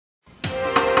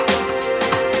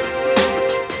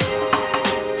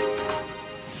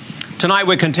Tonight,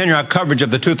 we continue our coverage of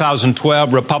the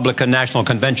 2012 Republican National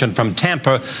Convention from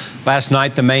Tampa. Last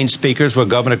night, the main speakers were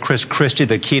Governor Chris Christie,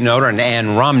 the keynoter, and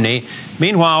Ann Romney.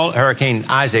 Meanwhile, Hurricane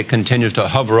Isaac continues to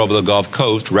hover over the Gulf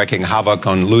Coast, wreaking havoc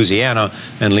on Louisiana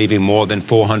and leaving more than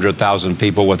 400,000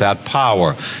 people without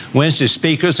power. Wednesday's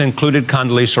speakers included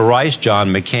Condoleezza Rice, John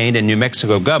McCain, and New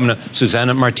Mexico Governor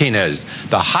Susana Martinez.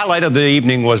 The highlight of the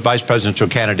evening was Vice Presidential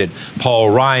candidate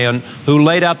Paul Ryan, who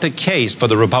laid out the case for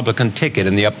the Republican ticket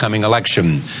in the upcoming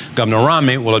election. Governor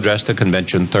Romney will address the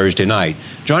convention Thursday night.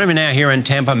 Joining me now here in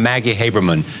Tampa, Maggie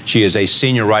Haberman. She is a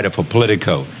senior writer for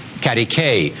Politico. Katty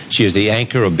Kay, she is the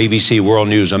anchor of BBC World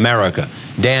News America.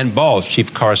 Dan Balz,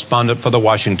 chief correspondent for The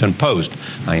Washington Post.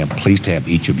 I am pleased to have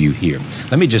each of you here.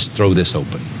 Let me just throw this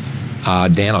open.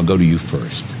 Dan, I'll go to you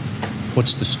first.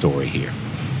 What's the story here?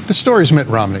 The story is Mitt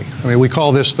Romney. I mean, we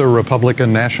call this the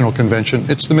Republican National Convention.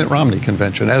 It's the Mitt Romney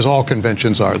Convention, as all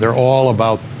conventions are. They're all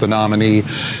about the nominee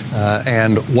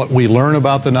and what we learn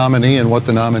about the nominee and what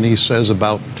the nominee says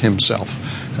about himself.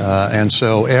 And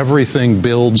so everything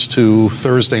builds to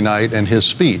Thursday night and his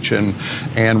speech.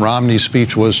 And Romney's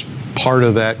speech was part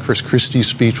of that. Chris Christie's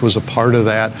speech was a part of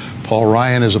that. Paul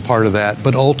Ryan is a part of that.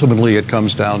 But ultimately, it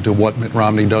comes down to what Mitt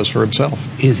Romney does for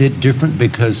himself. Is it different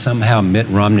because somehow Mitt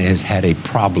Romney has had a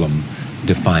problem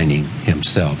defining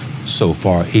himself so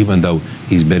far, even though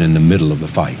he's been in the middle of the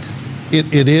fight?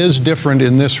 It is different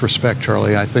in this respect,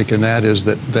 Charlie, I think, and that is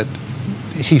that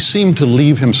he seemed to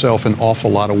leave himself an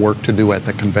awful lot of work to do at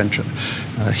the convention.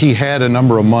 He had a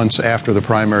number of months after the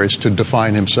primaries to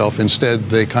define himself. Instead,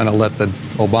 they kind of let the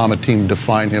Obama team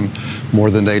define him more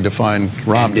than they defined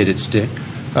Romney. And did it stick?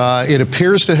 It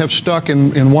appears to have stuck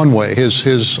in one way.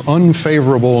 His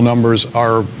unfavorable numbers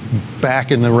are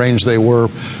back in the range they were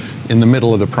in the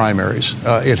middle of the primaries.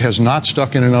 It has not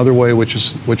stuck in another way, which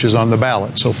is on the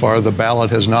ballot. So far, the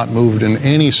ballot has not moved in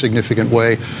any significant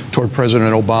way toward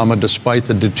President Obama, despite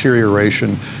the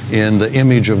deterioration in the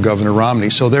image of Governor Romney.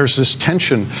 So there's this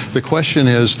tension. The question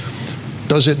is,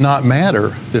 does it not matter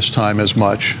this time as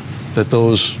much that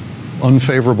those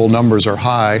unfavorable numbers are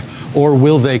high, or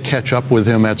will they catch up with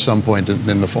him at some point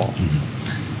in the fall?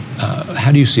 Mm-hmm.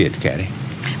 How do you see it, Katty?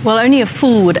 Well, only a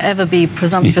fool would ever be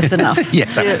presumptuous enough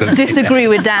to disagree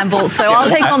with Dan Balz. So I'll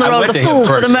take on the role of the fool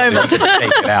for the moment.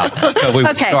 So we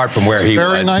will start from where he was.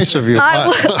 Very nice of you.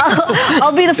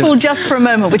 I'll be the fool just for a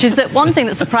moment, which is that one thing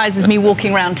that surprises me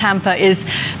walking around Tampa is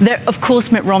that, of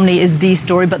course, Mitt Romney is the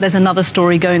story, but there's another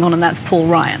story going on, and that's Paul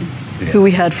Ryan, who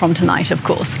we heard from tonight, of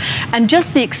course. And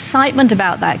just the excitement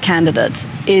about that candidate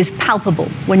is palpable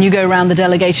when you go around the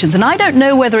delegations. And I don't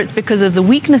know whether it's because of the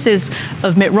weaknesses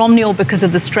of Mitt Romney or because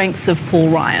of the strengths of Paul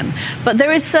Ryan. But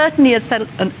there is certainly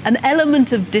an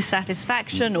element of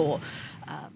dissatisfaction or